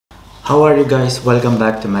How are you guys? Welcome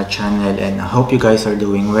back to my channel and I hope you guys are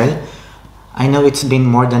doing well. I know it's been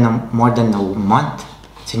more than a month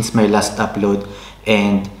since my last upload,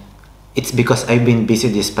 and it's because I've been busy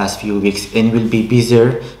this past few weeks and will be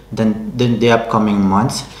busier than the upcoming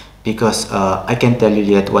months because I can't tell you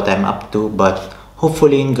yet what I'm up to, but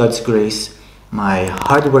hopefully in God's grace my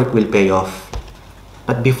hard work will pay off.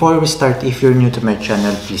 But before we start, if you're new to my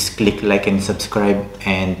channel, please click like and subscribe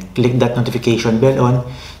and click that notification bell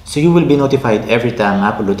on so you will be notified every time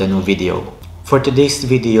I upload a new video. For today's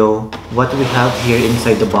video, what we have here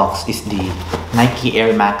inside the box is the Nike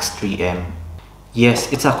Air Max 3M.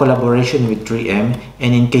 Yes, it's a collaboration with 3M,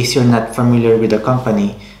 and in case you're not familiar with the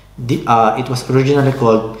company, it was originally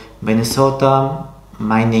called Minnesota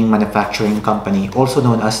Mining Manufacturing Company, also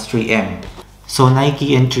known as 3M. So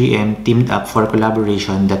Nike and 3M teamed up for a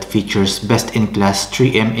collaboration that features best-in-class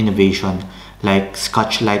 3M innovation like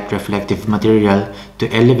Scotch-Lite reflective material to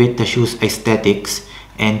elevate the shoe's aesthetics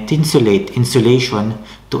and Tinsulate insulation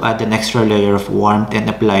to add an extra layer of warmth and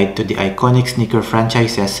apply it to the iconic sneaker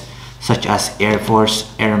franchises such as Air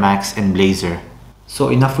Force, Air Max, and Blazer. So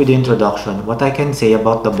enough with the introduction. What I can say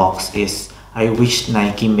about the box is I wish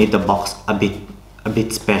Nike made the box a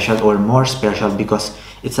bit special or more special because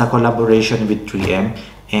it's a collaboration with 3M,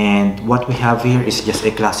 and what we have here is just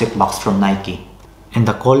a classic box from Nike. And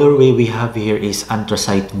the colorway we have here is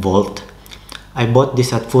Anthracite Vault. I bought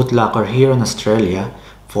this at Footlocker here in Australia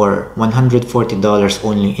for $140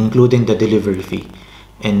 only, including the delivery fee.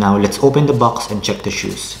 And now let's open the box and check the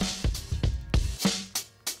shoes.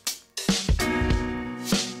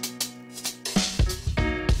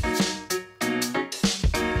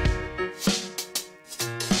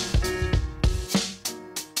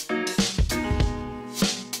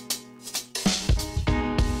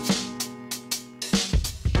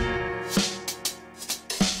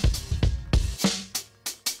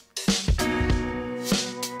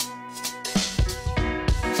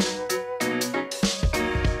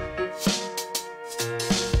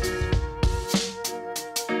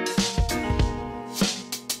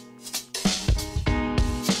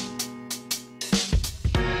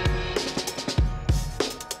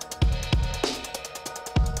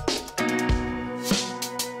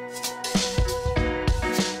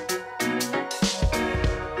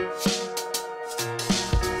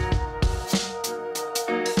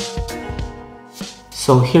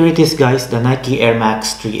 So here it is guys, the Nike Air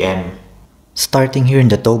Max 3M. Starting here in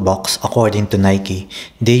the toe box, according to Nike,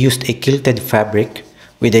 they used a quilted fabric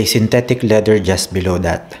with a synthetic leather just below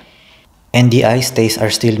that. And the eye stays are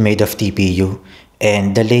still made of TPU,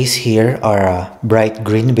 and the lace here are bright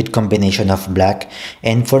green with combination of black,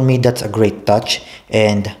 and for me that's a great touch.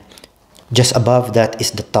 And just above that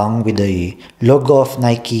is the tongue with the logo of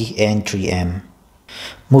Nike and 3M.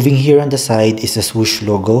 Moving here on the side is the swoosh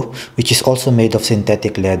logo, which is also made of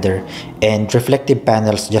synthetic leather, and reflective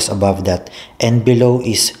panels just above that, and below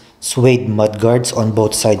is suede mudguards on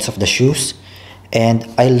both sides of the shoes. And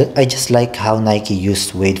I just like how Nike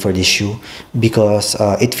used suede for this shoe because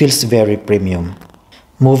it feels very premium.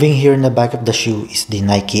 Moving here in the back of the shoe is the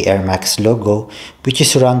Nike Air Max logo, which is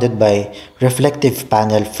surrounded by reflective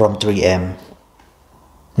panel from 3M.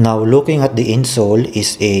 Now looking at the insole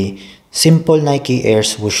is a simple Nike Air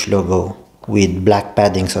swoosh logo with black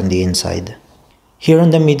paddings on the inside. Here on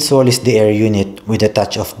the midsole is the Air unit with a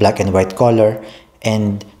touch of black and white color,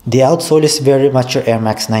 and the outsole is very much your Air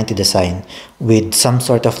Max 90 design with some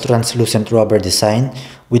sort of translucent rubber design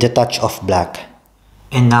with a touch of black.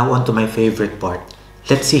 And now on to my favorite part.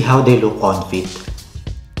 Let's see how they look on feet.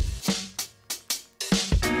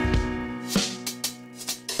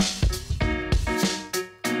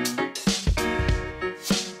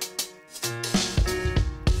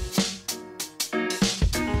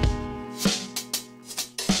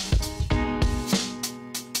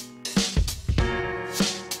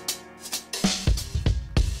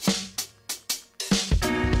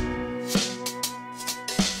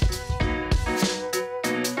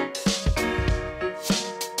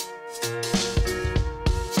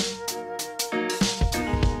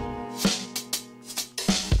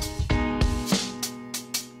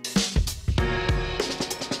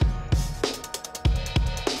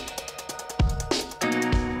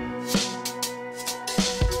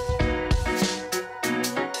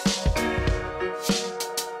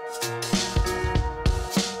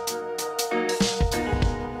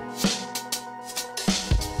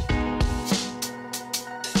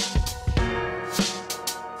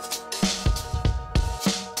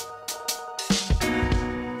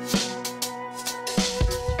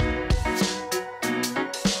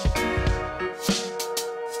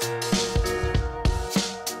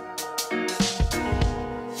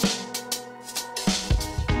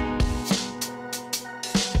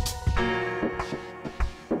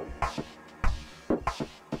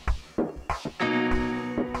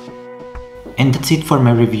 And that's it for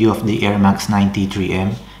my review of the Air Max 90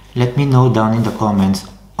 3M. Let me know down in the comments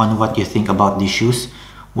on what you think about these shoes.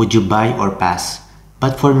 Would you buy or pass?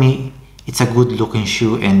 But for me, it's a good looking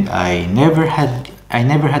shoe, and I never had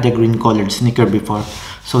a green colored sneaker before.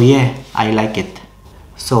 So yeah, I like it.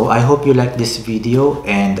 So I hope you like this video,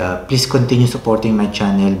 and please continue supporting my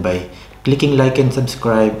channel by clicking like and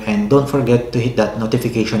subscribe, and don't forget to hit that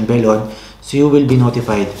notification bell on so you will be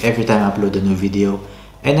notified every time I upload a new video.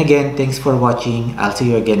 And again, thanks for watching. I'll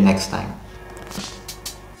see you again next time.